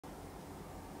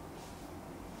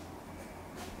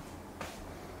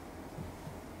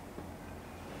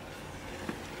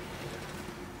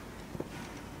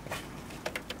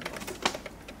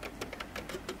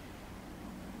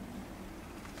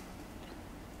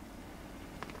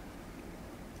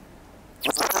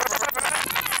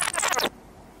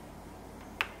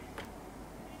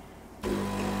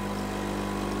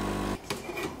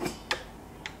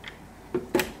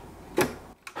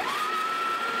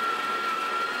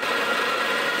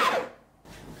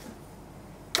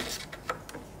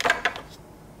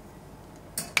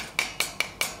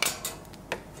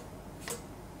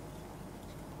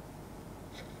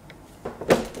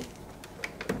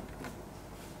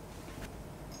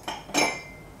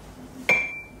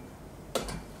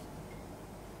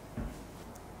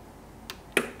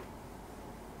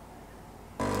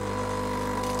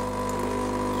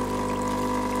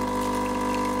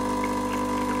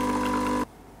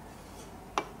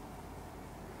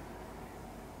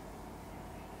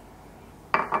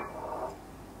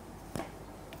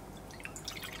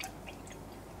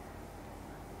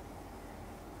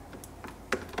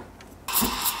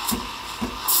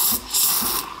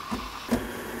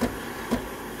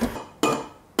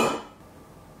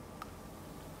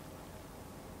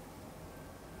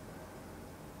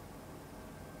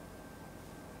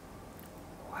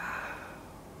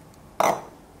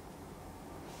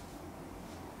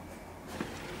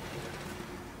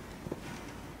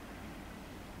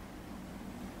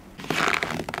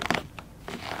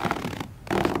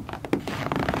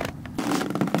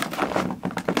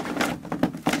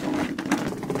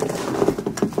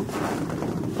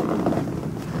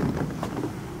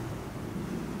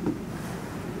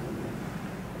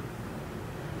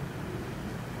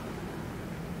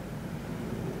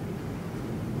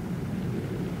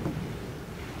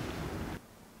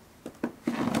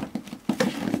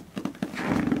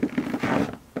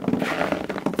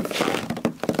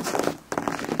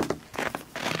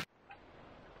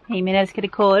Hej min älskade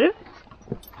korv.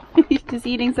 Just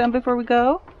eating some before we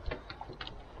go.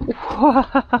 Wow.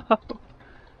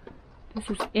 This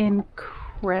is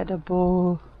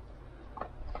incredible.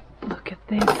 Look at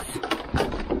this.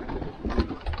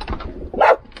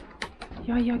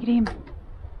 Ja, Grim.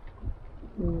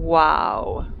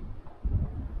 Wow.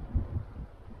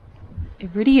 It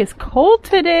really is cold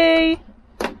today.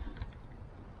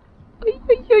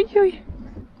 Oj.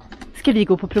 Ska vi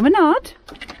gå på promenad?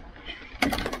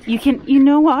 You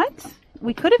know what?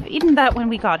 We could have eaten that when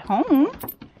we got home.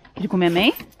 Kan du gå med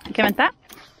mig? Du kan vänta.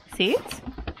 Sit.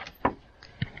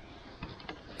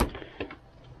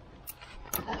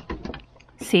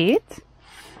 Sitt.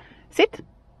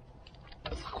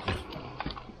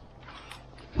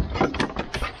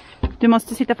 Du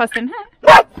måste sitta fast i den här.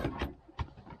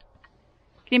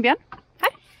 Grimbjörn,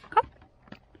 här, kom.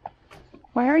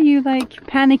 Why are you like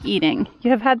panic eating?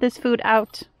 You have had this food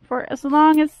out for as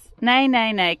long as...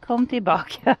 Nej, kom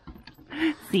tillbaka.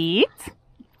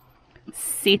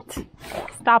 Sitt.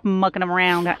 Stop mucking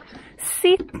around.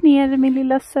 Sitt ner min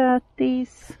lilla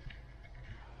sötis.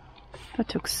 That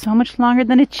took so much longer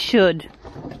than it should.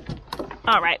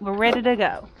 All right, we're ready to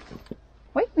go.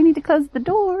 Wait, we need to close the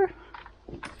door.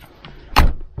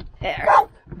 There.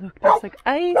 Look, there's like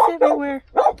ice everywhere.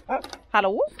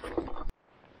 Hello?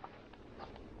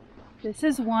 This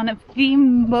is one of the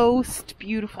most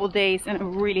beautiful days in a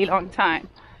really long time.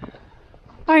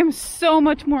 I'm so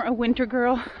much more a winter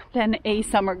girl than a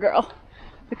summer girl.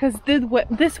 Because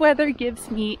this weather gives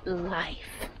me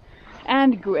life.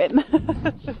 And grim.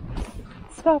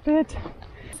 Stop it.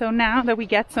 So now that we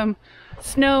get some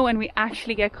snow and we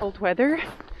actually get cold weather,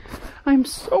 I'm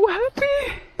so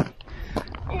happy.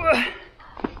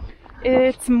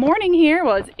 It's morning here.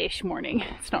 Well, it's ish morning.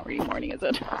 It's not really morning, is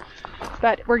it?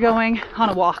 But we're going on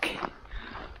a walk.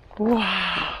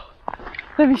 Wow.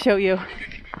 Let me show you.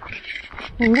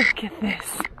 Look at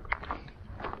this.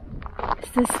 Is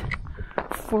this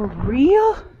for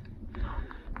real?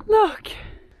 Look.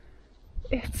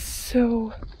 It's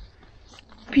so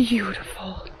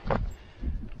beautiful.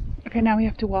 Okay, now we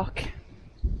have to walk.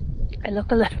 I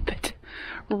look a little bit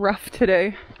rough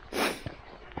today.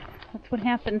 That's what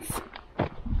happens.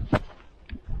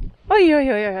 Oh,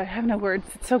 I have no words.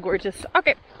 It's so gorgeous.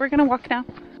 Okay, we're gonna walk now.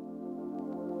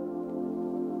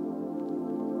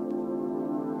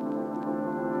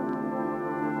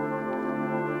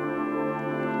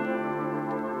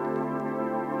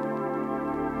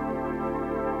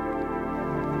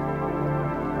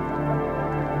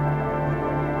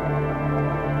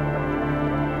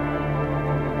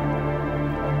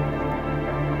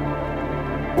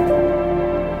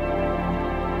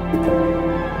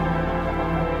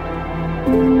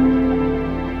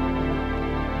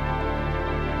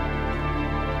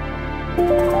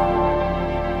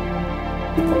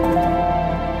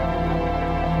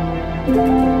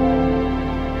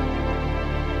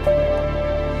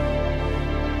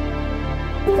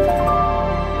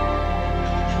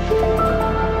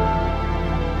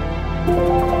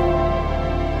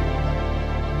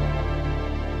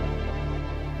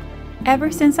 Ever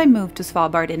since I moved to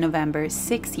Svalbard in November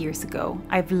 6 years ago,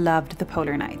 I've loved the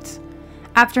polar night.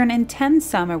 After an intense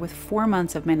summer with 4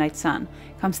 months of midnight sun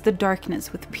comes the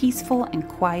darkness with peaceful and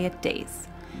quiet days.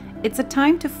 It's a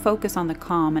time to focus on the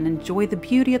calm and enjoy the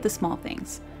beauty of the small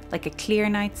things, like a clear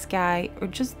night sky or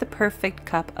just the perfect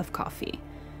cup of coffee.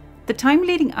 The time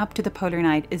leading up to the polar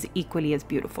night is equally as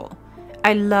beautiful.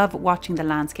 I love watching the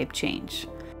landscape change.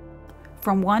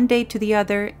 From one day to the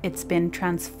other, it's been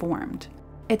transformed.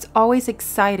 It's always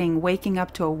exciting waking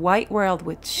up to a white world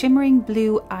with shimmering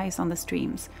blue ice on the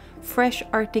streams, fresh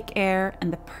Arctic air,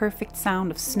 and the perfect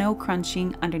sound of snow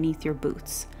crunching underneath your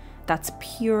boots. That's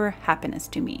pure happiness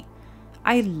to me.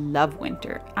 I love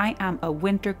winter. I am a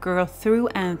winter girl through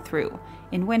and through.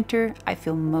 In winter, I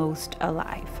feel most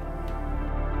alive.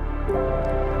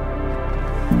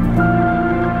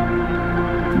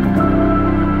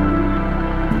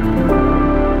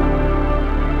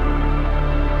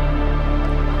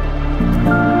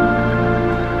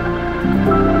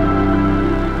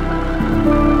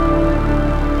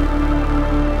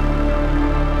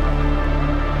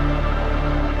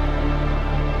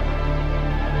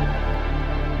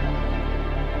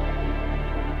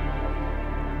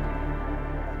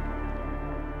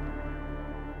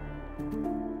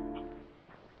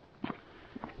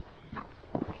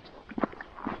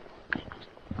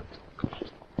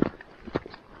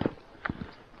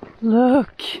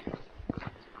 Look.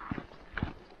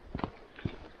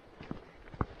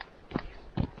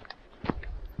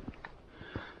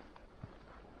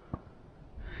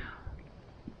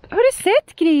 Har du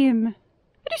sett, Grim? Har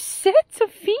du sett så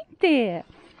fint det är?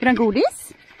 You want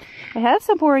godis? I have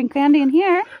some pouring candy in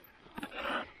here.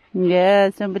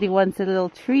 Yeah, somebody wants a little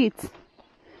treat.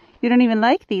 You don't even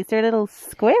like these. They're little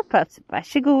square puffs.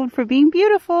 Varsågod for being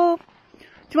beautiful.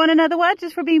 Do you want another one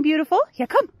just for being beautiful? Yeah,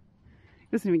 come.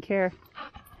 Doesn't even care.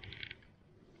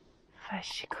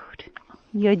 Varsågod.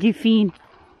 Ja, det är fin.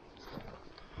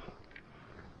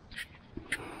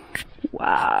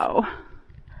 Wow.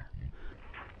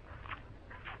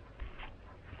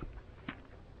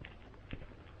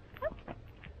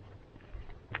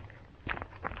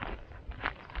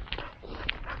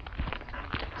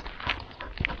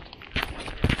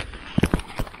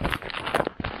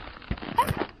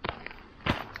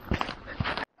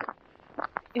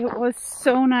 It was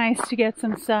so nice to get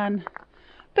some sun,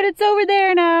 but it's over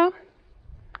there now.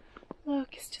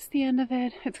 Look, it's just the end of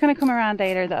it. It's gonna come around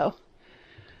later though.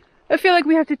 I feel like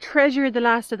we have to treasure the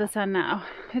last of the sun now.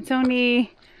 It's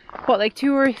only, what, like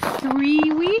 2 or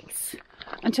 3 weeks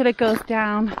until it goes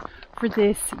down for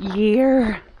this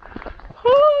year.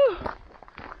 Whew.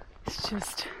 It's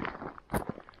just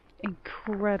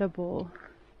incredible.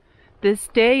 This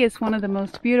day is one of the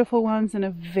most beautiful ones in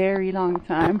a very long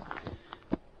time.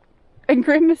 And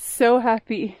Grim is so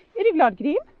happy. Är du glad,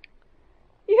 Grim?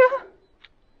 Yeah.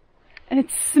 And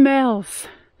it smells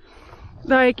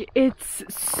like it's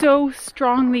so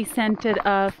strongly scented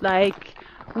of like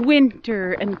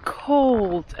winter and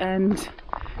cold and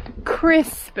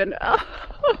crisp and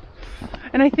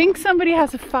and I think somebody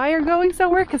has a fire going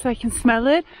somewhere because I can smell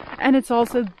it, and it's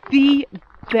also the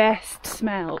best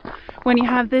smell when you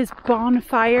have this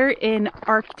bonfire in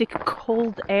Arctic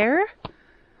cold air.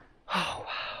 Oh wow.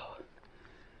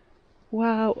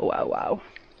 Wow, wow, wow.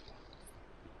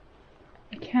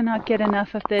 I cannot get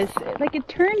enough of this. Like it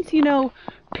turns, you know,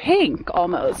 pink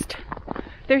almost.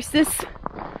 There's this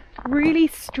really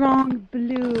strong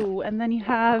blue, and then you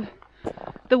have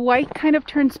the white kind of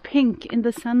turns pink in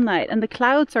the sunlight, and the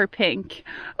clouds are pink.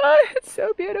 Oh, it's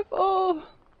so beautiful.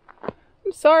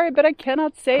 I'm sorry, but I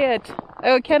cannot say it.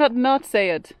 I cannot not say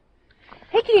it.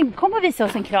 Hey Kim, kom och visa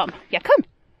oss en kram. Ja,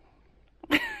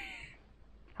 kom.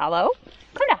 Hallå?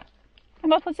 Kom då. Jag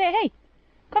måste få säga hej.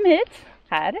 Kom hit.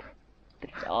 Här.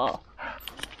 Bra.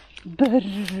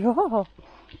 Bra.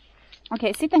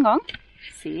 Okay, sit en gång.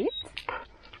 Sit.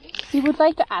 We would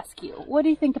like to ask you, what do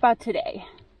you think about today?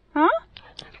 Huh?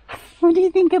 What do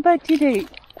you think about today?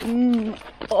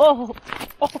 Oh.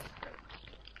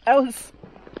 That was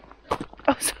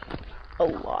a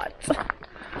lot.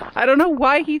 I don't know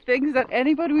why he thinks that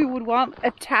anybody would want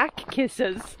attack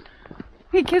kisses.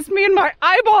 He kissed me in my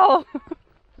eyeball.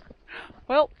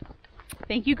 Well,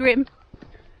 thank you, Grim.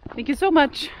 Thank you so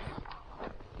much.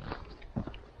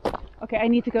 Okay, I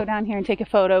need to go down here and take a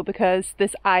photo because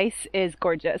this ice is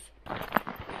gorgeous.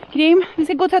 Grim, vi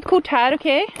ska gå och ta ett kort här,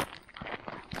 okay?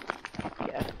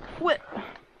 Yeah. What?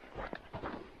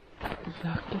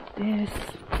 Look at this.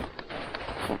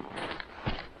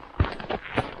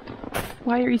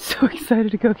 Why are you so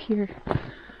excited to go here?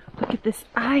 Look at this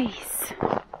ice.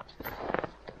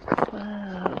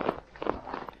 Whoa.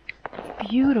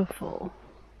 Beautiful.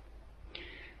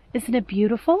 Isn't it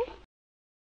beautiful?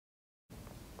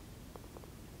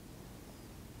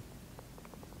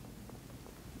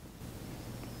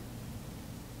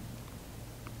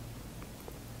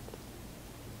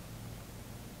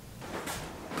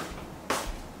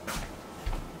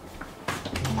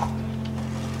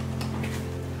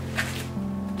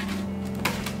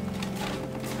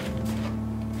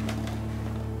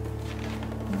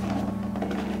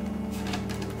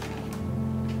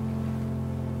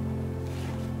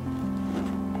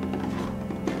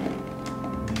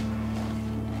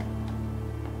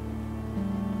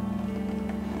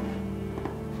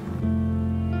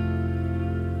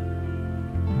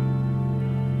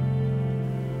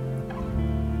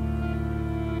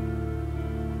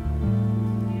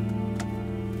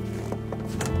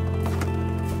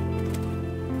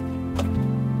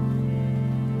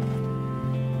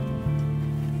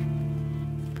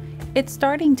 It's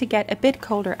starting to get a bit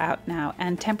colder out now,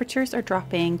 and temperatures are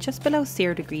dropping just below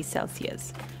 0 degrees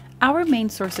Celsius. Our main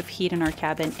source of heat in our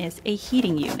cabin is a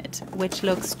heating unit, which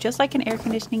looks just like an air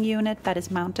conditioning unit that is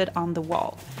mounted on the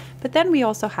wall. But then we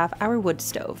also have our wood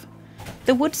stove.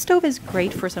 The wood stove is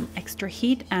great for some extra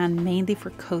heat and mainly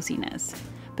for coziness.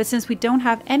 But since we don't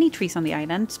have any trees on the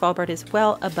island, Svalbard is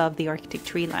well above the Arctic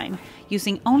tree line.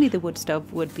 Using only the wood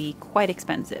stove would be quite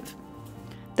expensive.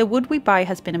 The wood we buy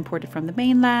has been imported from the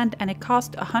mainland, and it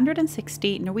cost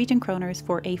 160 Norwegian kroners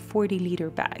for a 40-liter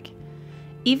bag.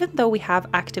 Even though we have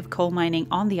active coal mining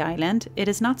on the island, it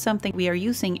is not something we are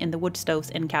using in the wood stoves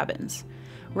in cabins.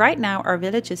 Right now, our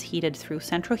village is heated through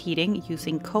central heating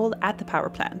using coal at the power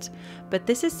plant, but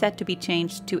this is set to be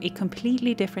changed to a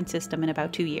completely different system in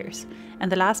about 2 years,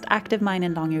 and the last active mine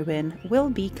in Longyearbyen will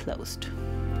be closed.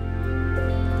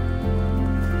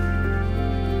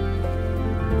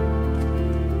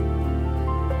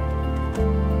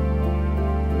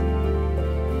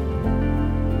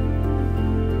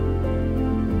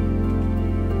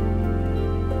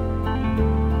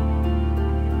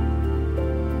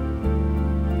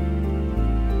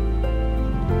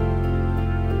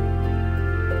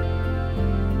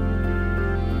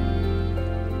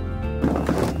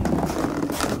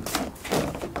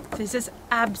 This is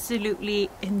absolutely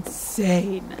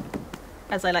insane,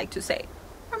 as I like to say.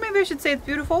 Or maybe I should say it's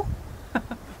beautiful.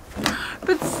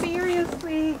 But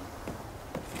seriously,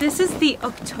 this is the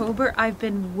October I've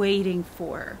been waiting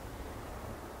for.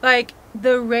 Like,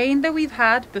 the rain that we've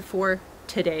had before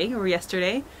today or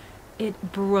yesterday,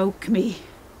 it broke me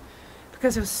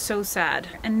because it was so sad.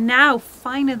 And now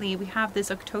finally we have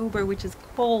this October, which is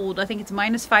cold. I think it's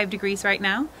 -5 degrees right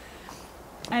now.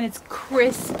 And it's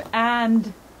crisp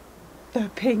and the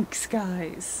pink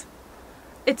skies.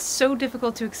 It's so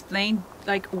difficult to explain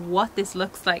like what this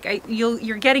looks like.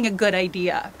 You're getting a good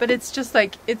idea, but it's just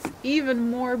like, it's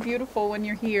even more beautiful when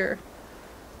you're here.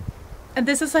 And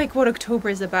this is like what October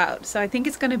is about. So I think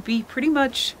it's gonna be pretty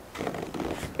much,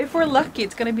 if we're lucky,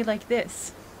 it's gonna be like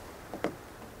this.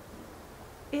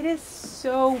 It is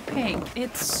so pink.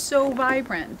 It's so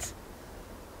vibrant.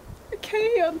 I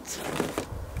can't.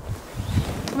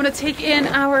 I'm gonna take in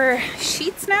our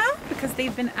sheets now because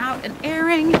they've been out and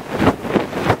airing.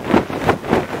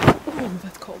 Oh,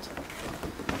 that's cold.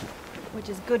 Which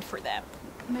is good for them.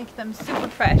 Make them super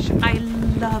fresh. I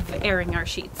love airing our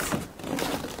sheets.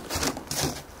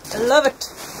 I love it.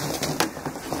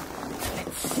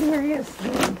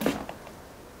 Seriously.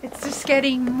 It's just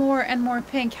getting more and more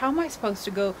pink. How am I supposed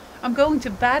to go? I'm going to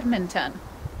badminton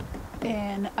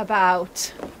in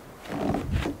about,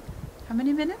 how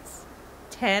many minutes?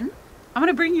 10. I'm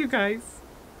gonna bring you guys.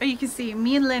 You can see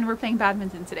me and Lynn were playing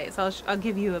badminton today, so I'll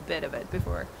give you a bit of it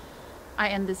before I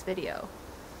end this video.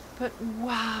 But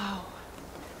wow.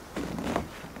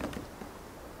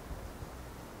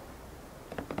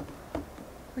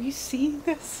 Are you seeing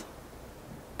this?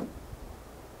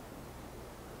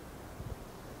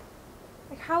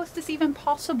 Like, how is this even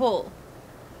possible?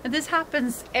 And this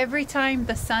happens every time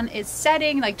the sun is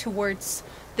setting, like towards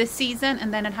this season,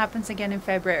 and then it happens again in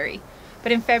February.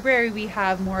 But in February we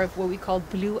have more of what we call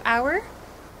blue hour.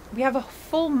 We have a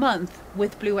full month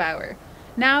with blue hour.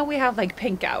 Now we have like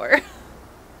pink hour.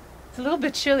 It's a little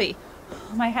bit chilly.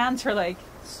 My hands are like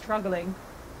struggling.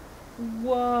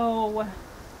 Whoa.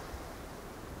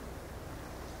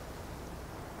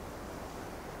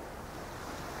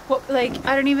 Well, like,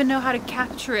 I don't even know how to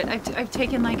capture it. I've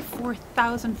taken like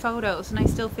 4,000 photos and I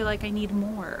still feel like I need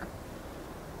more.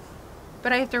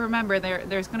 But I have to remember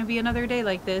there's going to be another day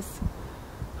like this.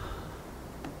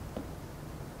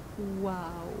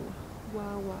 Wow.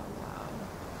 Wow, wow, wow.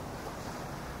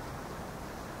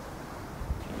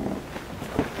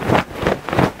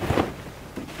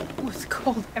 Oh, it's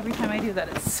cold. Every time I do that,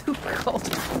 it's super cold.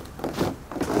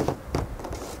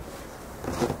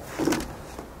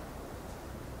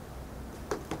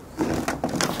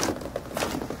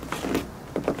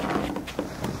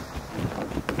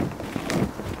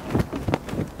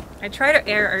 I try to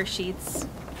air our sheets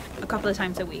a couple of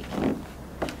times a week.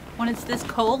 When it's this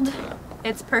cold,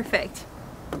 it's perfect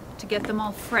to get them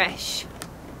all fresh.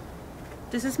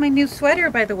 This is my new sweater,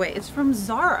 by the way. It's from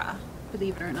Zara,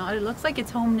 believe it or not. It looks like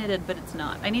it's home knitted, but it's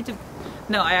not. I need to,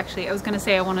 no, I was gonna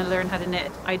say I want to learn how to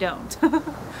knit. I don't.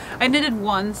 I knitted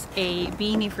once a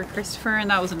beanie for Christopher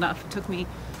and that was enough. It took me,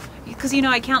 because you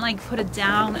know, I can't like put it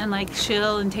down and like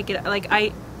chill and take it, like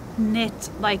I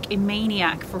knit like a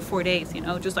maniac for 4 days, you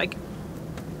know, just like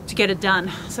to get it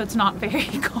done. So it's not very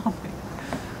calming.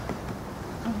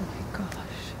 Oh my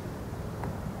gosh.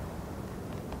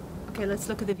 Okay, let's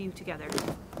look at the view together.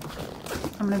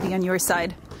 I'm gonna be on your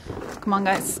side. Come on,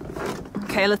 guys.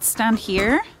 Okay, let's stand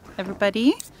here.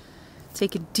 Everybody,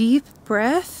 take a deep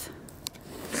breath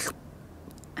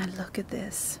and look at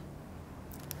this.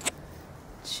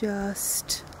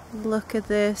 Just look at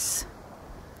this.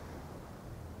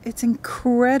 It's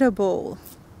incredible.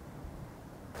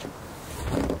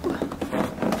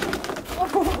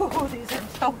 Oh, these are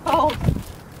so cold.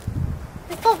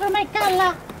 It's over my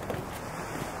collar.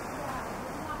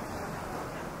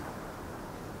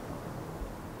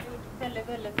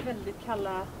 Väldigt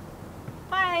kalla.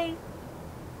 Hi.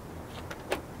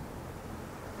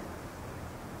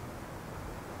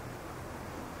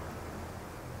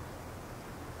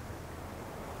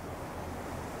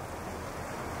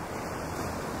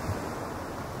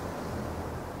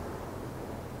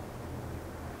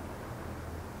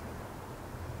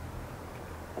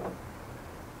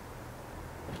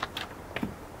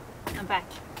 back.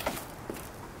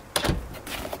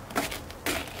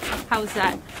 How's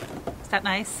that? Is that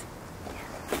nice?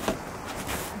 I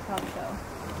thought so.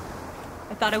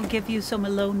 I thought I would give you some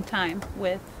alone time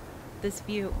with this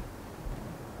view.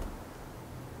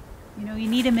 You know, you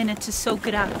need a minute to soak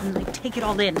it up and like take it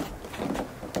all in.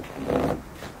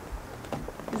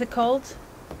 Is it cold?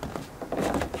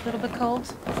 A little bit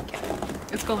cold? Okay,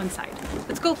 let's go inside.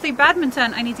 Let's go play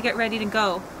badminton. I need to get ready to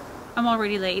go. I'm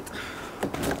already late.